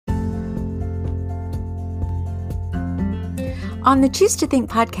On the Choose to Think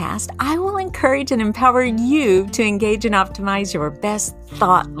podcast, I will encourage and empower you to engage and optimize your best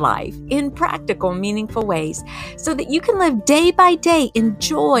thought life in practical, meaningful ways so that you can live day by day in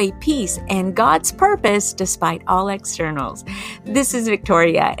joy, peace, and God's purpose despite all externals. This is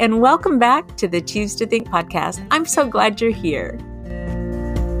Victoria, and welcome back to the Choose to Think podcast. I'm so glad you're here.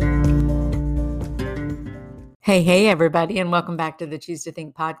 Hey, everybody, and welcome back to the Choose to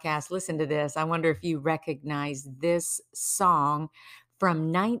Think podcast. Listen to this. I wonder if you recognize this song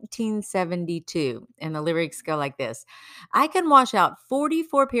from 1972. And the lyrics go like this. I can wash out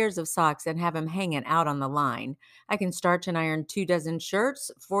 44 pairs of socks and have them hanging out on the line. I can starch and iron 24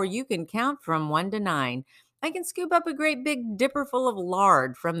 shirts, for you can count from 1 to 9. I can scoop up a great big dipper full of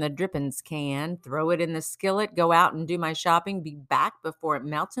lard from the drippings can, throw it in the skillet, go out and do my shopping, be back before it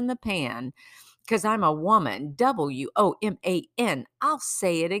melts in the pan. Because I'm a woman, WOMAN. I'll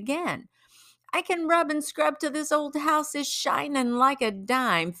say it again. I can rub and scrub till this old house is shining like a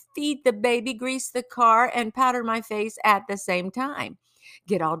dime, feed the baby, grease the car, and powder my face at the same time.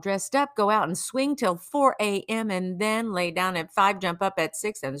 Get all dressed up, go out and swing till 4 a.m. and then lay down at 5, jump up at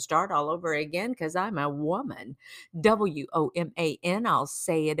 6 and start all over again because I'm a woman. WOMAN. I'll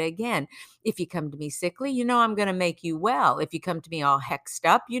say it again. If you come to me sickly, you know I'm going to make you well. If you come to me all hexed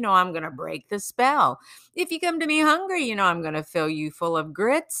up, you know I'm going to break the spell. If you come to me hungry, you know I'm going to fill you full of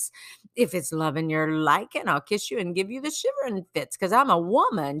grits. If it's loving your liking, I'll kiss you and give you the shivering fits because I'm a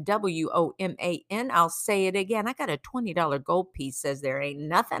woman. WOMAN. I'll say it again. I got a $20 gold piece, says there ain't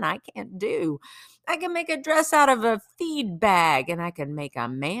nothing I can't do. I can make a dress out of a feed bag and I can make a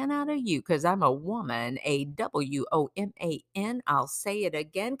man out of you because I'm a woman. WOMAN. I'll say it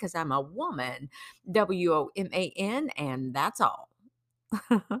again because I'm a woman. WOMAN. And that's all.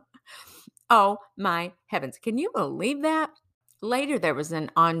 Oh my heavens. Can you believe that? Later, there was an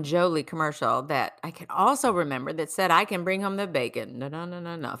Anjoli commercial that I can also remember that said, I can bring home the bacon.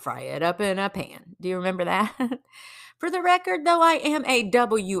 No, fry it up in a pan. Do you remember that? For the record, though I am a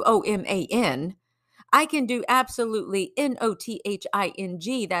WOMAN, I can do absolutely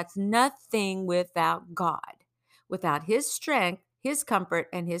NOTHING. That's nothing without God. Without His strength, His comfort,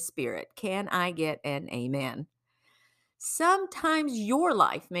 and His spirit. Can I get an amen? Sometimes your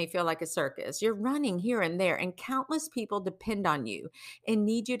life may feel like a circus. You're running here and there, and countless people depend on you and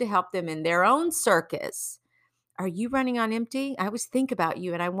need you to help them in their own circus. Are you running on empty? I always think about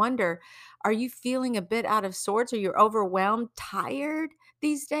you and I wonder, are you feeling a bit out of sorts? Are you overwhelmed, tired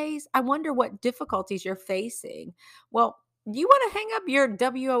these days? I wonder what difficulties you're facing. Well, do you want to hang up your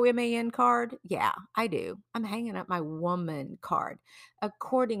WOMAN card? Yeah, I do. I'm hanging up my woman card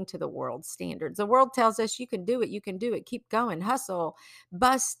according to the world standards. The world tells us you can do it, keep going, hustle,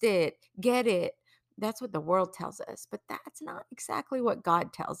 bust it, get it. That's what the world tells us, but that's not exactly what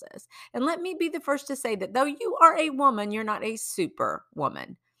God tells us. And let me be the first to say that though you are a woman, you're not a super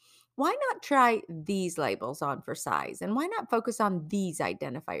woman. Why not try these labels on for size? And why not focus on these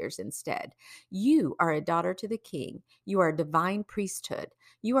identifiers instead? You are a daughter to the King. You are a divine priesthood.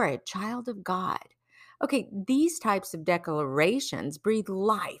 You are a child of God. Okay, these types of declarations breathe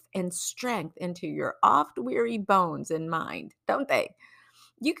life and strength into your oft weary bones and mind, don't they?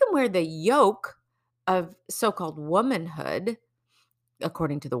 You can wear the yoke of so-called womanhood,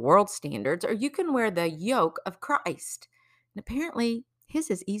 according to the world standards, or you can wear the yoke of Christ. And apparently, His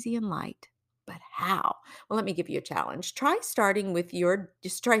is easy and light. But how? Well, let me give you a challenge. Try starting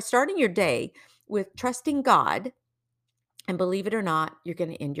your day with trusting God, and believe it or not, you're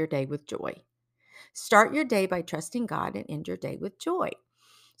going to end your day with joy. Start your day by trusting God and end your day with joy.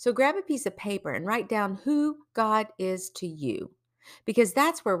 So grab a piece of paper and write down who God is to you, because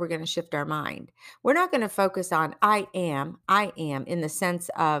that's where we're going to shift our mind. We're not going to focus on I am in the sense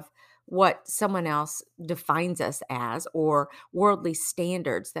of what someone else defines us as or worldly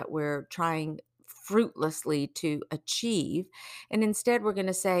standards that we're trying fruitlessly to achieve. And instead, we're going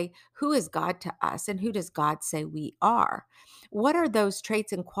to say, who is God to us and who does God say we are? What are those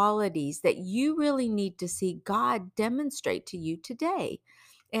traits and qualities that you really need to see God demonstrate to you today?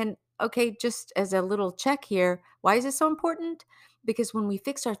 And okay, just as a little check here, why is this so important? Because when we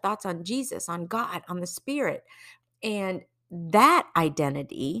fix our thoughts on Jesus, on God, on the Spirit, and that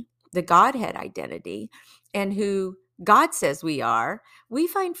identity, the Godhead identity, and who God says we are, we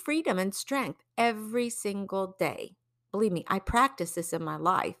find freedom and strength every single day. Believe me, I practice this in my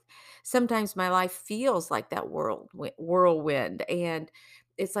life. Sometimes my life feels like that whirlwind, and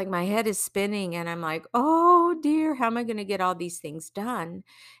it's like my head is spinning, and I'm like, oh dear, how am I going to get all these things done?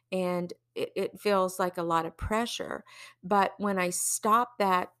 And it feels like a lot of pressure. But when I stop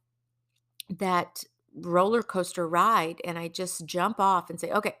that roller coaster ride and I just jump off and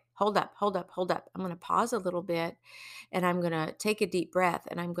say, okay, hold up, hold up, hold up. I'm going to pause a little bit and I'm going to take a deep breath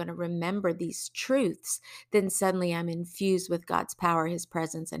and I'm going to remember these truths. Then suddenly I'm infused with God's power, his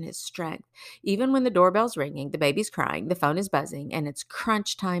presence, and his strength. Even when the doorbell's ringing, the baby's crying, the phone is buzzing, and it's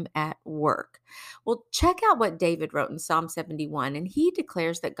crunch time at work. Well, check out what David wrote in Psalm 71, and he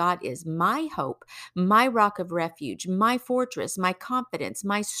declares that God is my hope, my rock of refuge, my fortress, my confidence,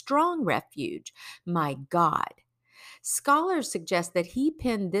 my strong refuge, my God. Scholars suggest that he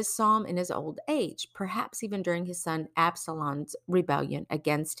penned this psalm in his old age, perhaps even during his son Absalom's rebellion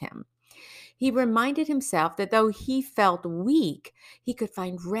against him. He reminded himself that though he felt weak, he could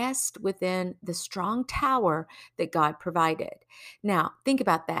find rest within the strong tower that God provided. Now, think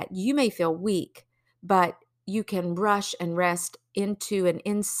about that. You may feel weak, but you can rush and rest into and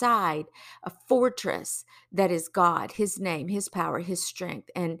inside a fortress that is God, his name, his power, his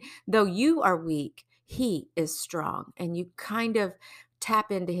strength. And though you are weak, he is strong. And you kind of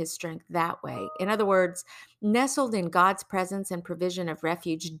tap into his strength that way. In other words, nestled in God's presence and provision of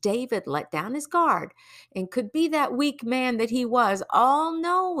refuge, David let down his guard and could be that weak man that he was, all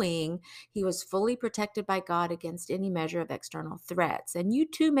knowing he was fully protected by God against any measure of external threats. And you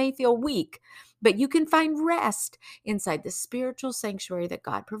too may feel weak, but you can find rest inside the spiritual sanctuary that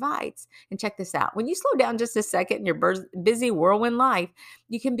God provides. And check this out. When you slow down just a second in your busy whirlwind life,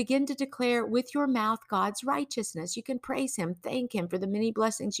 you can begin to declare with your mouth God's righteousness. You can praise him, thank him for the many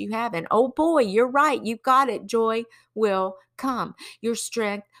blessings you have. And oh boy, you're right. You've got it. Joy will come. Your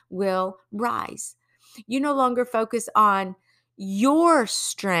strength will rise. You no longer focus on your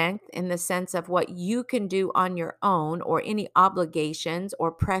strength in the sense of what you can do on your own or any obligations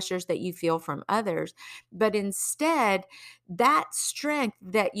or pressures that you feel from others, but instead that strength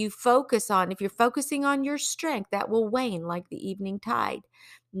that you focus on, if you're focusing on your strength, that will wane like the evening tide.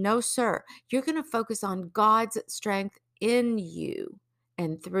 No, sir. You're going to focus on God's strength in you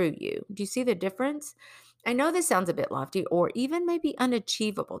and through you. Do you see the difference? I know this sounds a bit lofty or even maybe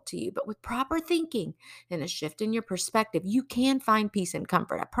unachievable to you, but with proper thinking and a shift in your perspective, you can find peace and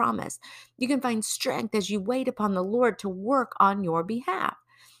comfort. I promise. You can find strength as you wait upon the Lord to work on your behalf.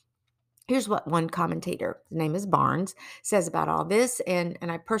 Here's what one commentator, his name is Barnes, says about all this, and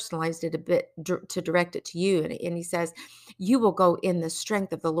I personalized it a bit to direct it to you. And he says, you will go in the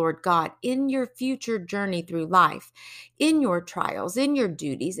strength of the Lord God in your future journey through life, in your trials, in your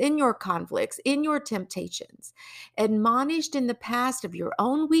duties, in your conflicts, in your temptations, admonished in the past of your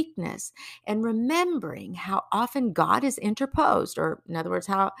own weakness, and remembering how often God has interposed, or in other words,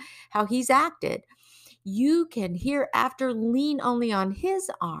 how he's acted. You can hereafter lean only on his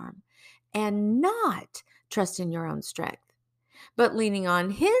arm and not trust in your own strength. But leaning on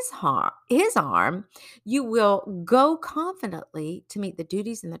his arm, you will go confidently to meet the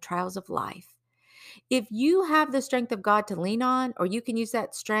duties and the trials of life. If you have the strength of God to lean on, or you can use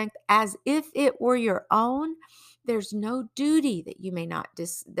that strength as if it were your own, there's no duty that you may not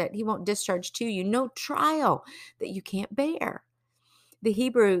that he won't discharge to you, no trial that you can't bear. The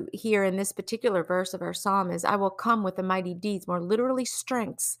Hebrew here in this particular verse of our psalm is, I will come with the mighty deeds, more literally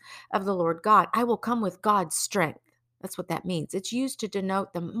strengths of the Lord God. I will come with God's strength. That's what that means. It's used to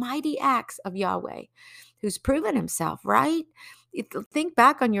denote the mighty acts of Yahweh, who's proven himself, right? Think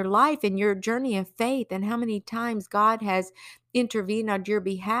back on your life and your journey of faith and how many times God has intervened on your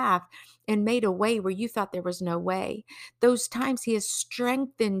behalf and made a way where you thought there was no way. Those times he has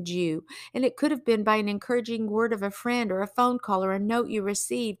strengthened you. And it could have been by an encouraging word of a friend or a phone call or a note you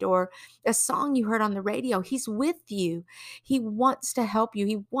received or a song you heard on the radio. He's with you. He wants to help you.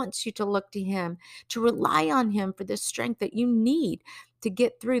 He wants you to look to him, to rely on him for the strength that you need to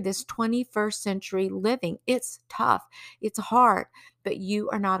get through this 21st century living. It's tough. It's hard, but you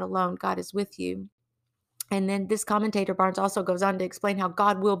are not alone. God is with you. And then this commentator, Barnes, also goes on to explain how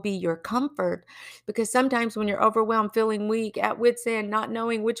God will be your comfort, because sometimes when you're overwhelmed, feeling weak, at wit's end, not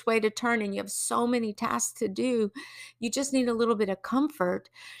knowing which way to turn, and you have so many tasks to do, you just need a little bit of comfort,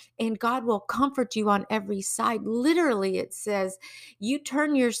 and God will comfort you on every side. Literally, it says, you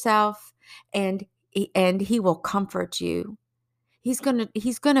turn yourself and he will comfort you. He's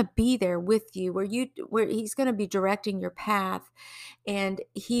gonna be there with you where he's gonna be directing your path, and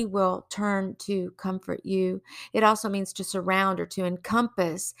he will turn to comfort you. It also means to surround or to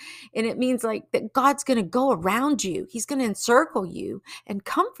encompass. And it means like that God's gonna go around you. He's gonna encircle you and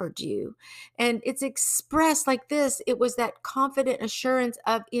comfort you. And it's expressed like this. It was that confident assurance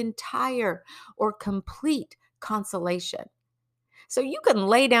of entire or complete consolation. So you can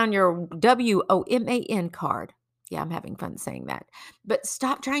lay down your WOMAN card. Yeah, I'm having fun saying that. But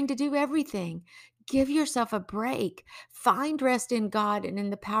stop trying to do everything. Give yourself a break. Find rest in God and in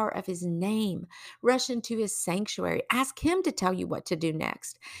the power of his name. Rush into his sanctuary. Ask him to tell you what to do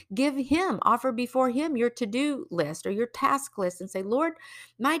next. Offer before him your to-do list or your task list and say, Lord,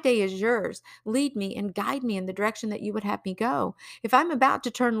 my day is yours. Lead me and guide me in the direction that you would have me go. If I'm about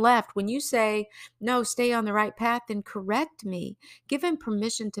to turn left, when you say, no, stay on the right path, then correct me. Give him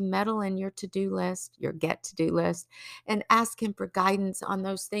permission to meddle in your to-do list, your get-to-do list, and ask him for guidance on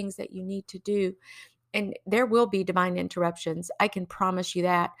those things that you need to do. And there will be divine interruptions. I can promise you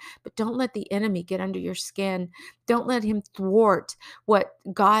that. But don't let the enemy get under your skin. Don't let him thwart what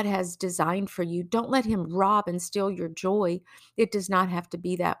God has designed for you. Don't let him rob and steal your joy. It does not have to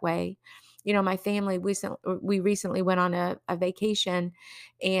be that way. My family, we recently went on a vacation,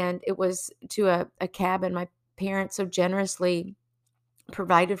 and it was to a cabin. My parents so generously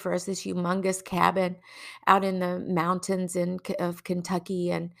provided for us this humongous cabin out in the mountains of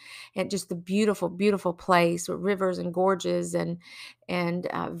Kentucky, and just the beautiful, beautiful place with rivers and gorges and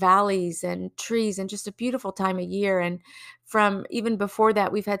valleys and trees, and just a beautiful time of year. And from even before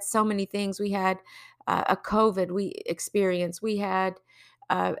that, we've had so many things. We had a COVID we experienced. We had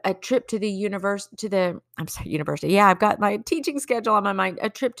a trip to the university. Yeah, I've got my teaching schedule on my mind. A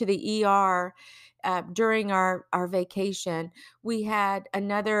trip to the ER during our vacation. We had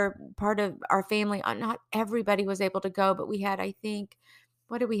another part of our family. Not everybody was able to go, but we had, I think,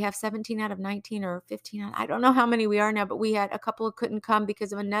 what did we have? 17 out of 19 or 15? I don't know how many we are now, but we had a couple who couldn't come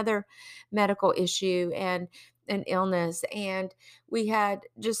because of another medical issue and an illness. And we had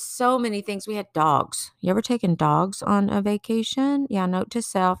just so many things. We had dogs. You ever taken dogs on a vacation? Yeah, note to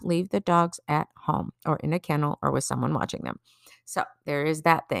self, leave the dogs at home or in a kennel or with someone watching them. So there is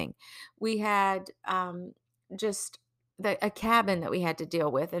that thing. We had just a cabin that we had to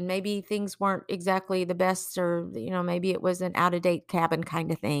deal with, and maybe things weren't exactly the best, or maybe it was an out of date cabin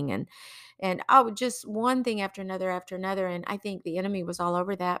kind of thing, and just one thing after another. And I think the enemy was all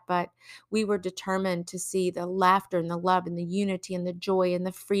over that, but we were determined to see the laughter and the love and the unity and the joy and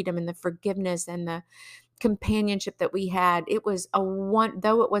the freedom and the forgiveness and the companionship that we had. It was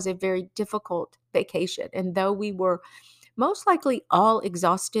though it was a very difficult vacation, and though we were most likely all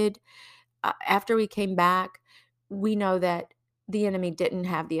exhausted after we came back, we know that the enemy didn't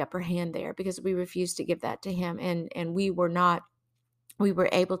have the upper hand there because we refused to give that to him. And we were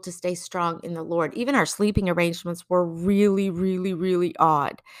able to stay strong in the Lord. Even our sleeping arrangements were really, really, really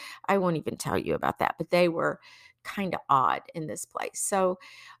odd. I won't even tell you about that, but they were kind of odd in this place. So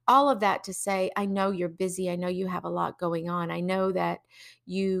all of that to say, I know you're busy. I know you have a lot going on. I know that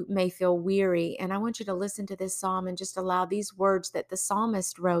you may feel weary. And I want you to listen to this psalm and just allow these words that the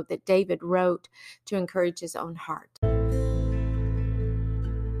psalmist wrote, that David wrote, to encourage his own heart.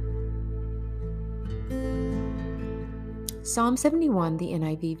 Psalm 71, the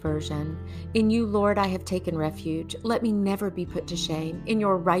NIV version. In you, Lord, I have taken refuge. Let me never be put to shame. In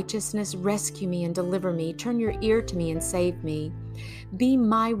your righteousness, rescue me and deliver me. Turn your ear to me and save me. Be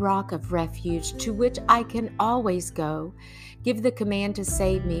my rock of refuge, to which I can always go. Give the command to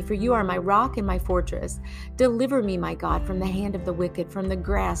save me, for you are my rock and my fortress. Deliver me, my God, from the hand of the wicked, from the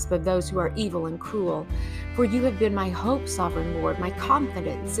grasp of those who are evil and cruel. For you have been my hope, sovereign Lord, my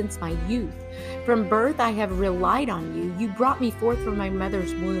confidence since my youth. From birth I have relied on you. You brought me forth from my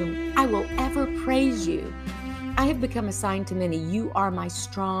mother's womb. I will ever praise you. I have become a sign to many. You are my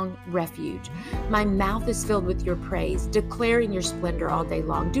strong refuge. My mouth is filled with your praise, declaring your splendor all day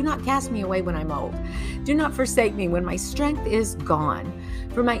long. Do not cast me away when I'm old. Do not forsake me when my strength is gone.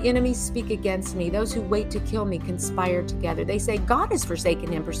 For my enemies speak against me. Those who wait to kill me conspire together. They say, God has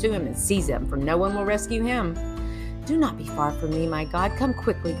forsaken him. Pursue him and seize him, for no one will rescue him. Do not be far from me, my God. Come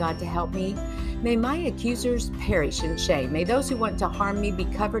quickly, God, to help me. May my accusers perish in shame. May those who want to harm me be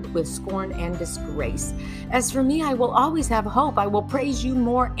covered with scorn and disgrace. As for me, I will always have hope. I will praise you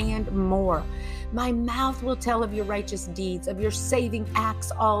more and more. My mouth will tell of your righteous deeds, of your saving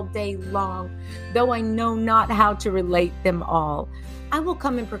acts all day long, though I know not how to relate them all. I will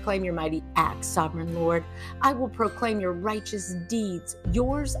come and proclaim your mighty acts, sovereign Lord. I will proclaim your righteous deeds,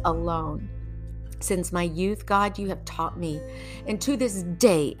 yours alone. Since my youth, God, you have taught me, and to this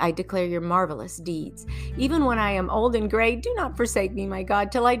day I declare your marvelous deeds. Even when I am old and gray, do not forsake me, my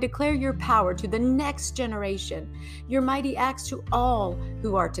God, till I declare your power to the next generation, your mighty acts to all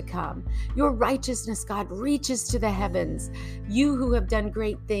who are to come. Your righteousness, God, reaches to the heavens. You who have done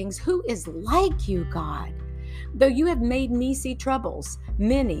great things, who is like you, God? Though you have made me see troubles,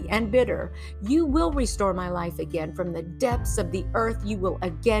 many and bitter, you will restore my life again. From the depths of the earth, you will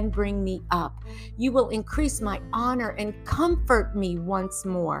again bring me up. You will increase my honor and comfort me once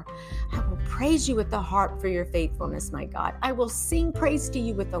more. I will praise you with the harp for your faithfulness, my God. I will sing praise to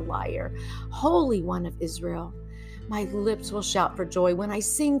you with the lyre, Holy One of Israel. My lips will shout for joy when I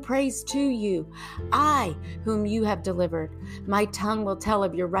sing praise to you, I whom you have delivered. My tongue will tell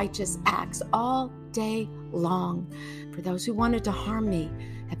of your righteous acts all day long. For those who wanted to harm me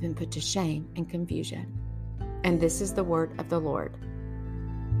have been put to shame and confusion. And this is the word of the Lord.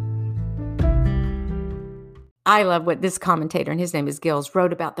 I love what this commentator, and his name is Gills,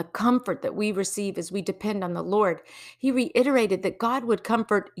 wrote about the comfort that we receive as we depend on the Lord. He reiterated that God would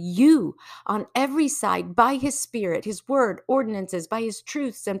comfort you on every side by his Spirit, his word, ordinances, by his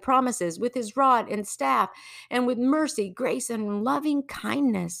truths and promises, with his rod and staff, and with mercy, grace, and loving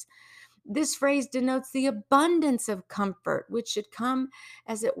kindness. This phrase denotes the abundance of comfort, which should come,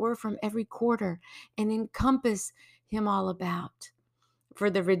 as it were, from every quarter and encompass him all about. For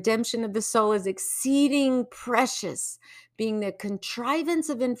the redemption of the soul is exceeding precious, being the contrivance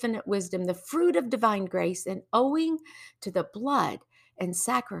of infinite wisdom, the fruit of divine grace, and owing to the blood and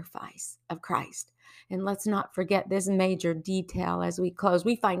sacrifice of Christ. And let's not forget this major detail as we close.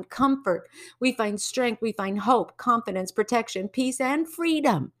 We find comfort, we find strength, we find hope, confidence, protection, peace, and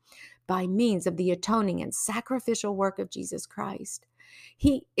freedom by means of the atoning and sacrificial work of Jesus Christ.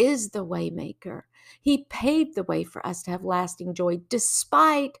 He is the way maker. He paved the way for us to have lasting joy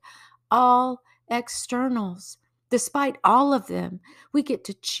despite all externals. Despite all of them, we get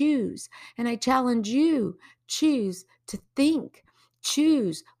to choose. And I challenge you, choose to think.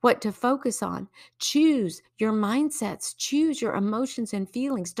 Choose what to focus on. Choose your mindsets. Choose your emotions and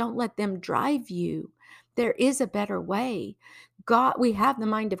feelings. Don't let them drive you. There is a better way. God, we have the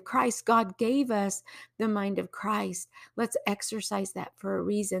mind of Christ. God gave us the mind of Christ. Let's exercise that for a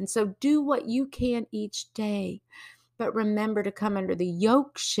reason. So do what you can each day, but remember to come under the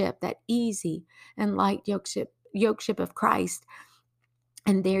yokeship, that easy and light yokeship of Christ.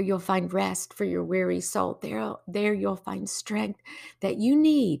 And there you'll find rest for your weary soul. There you'll find strength that you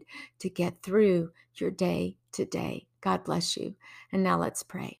need to get through your day today. God bless you. And now let's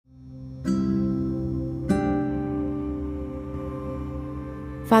pray.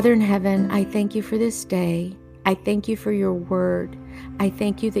 Father in heaven, I thank you for this day. I thank you for your word. I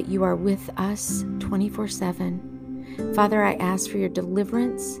thank you that you are with us 24/7. Father, I ask for your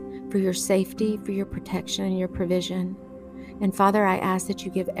deliverance, for your safety, for your protection and your provision. And Father, I ask that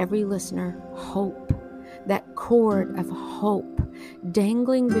you give every listener hope, that cord of hope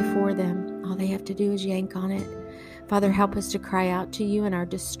dangling before them. All they have to do is yank on it. Father, help us to cry out to you in our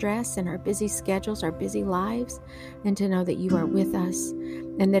distress and our busy schedules, our busy lives, and to know that you are with us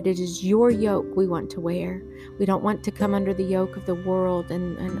and that it is your yoke we want to wear. We don't want to come under the yoke of the world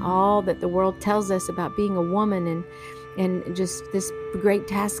and all that the world tells us about being a woman and just this great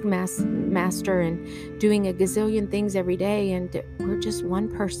taskmaster and doing a gazillion things every day, and we're just one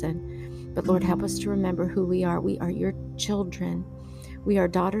person. But Lord, help us to remember who we are. We are your children. We are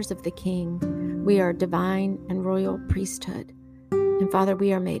daughters of the King. We are divine and royal priesthood. And Father,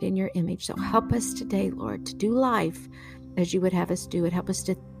 we are made in your image. So help us today, Lord, to do life as you would have us do it. Help us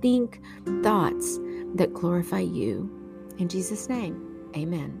to think thoughts that glorify you. In Jesus' name,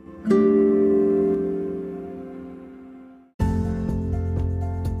 amen.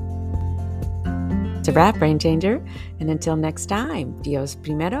 It's a wrap, Brain Changer. And until next time, Dios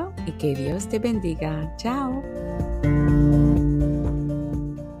primero y que Dios te bendiga. Ciao.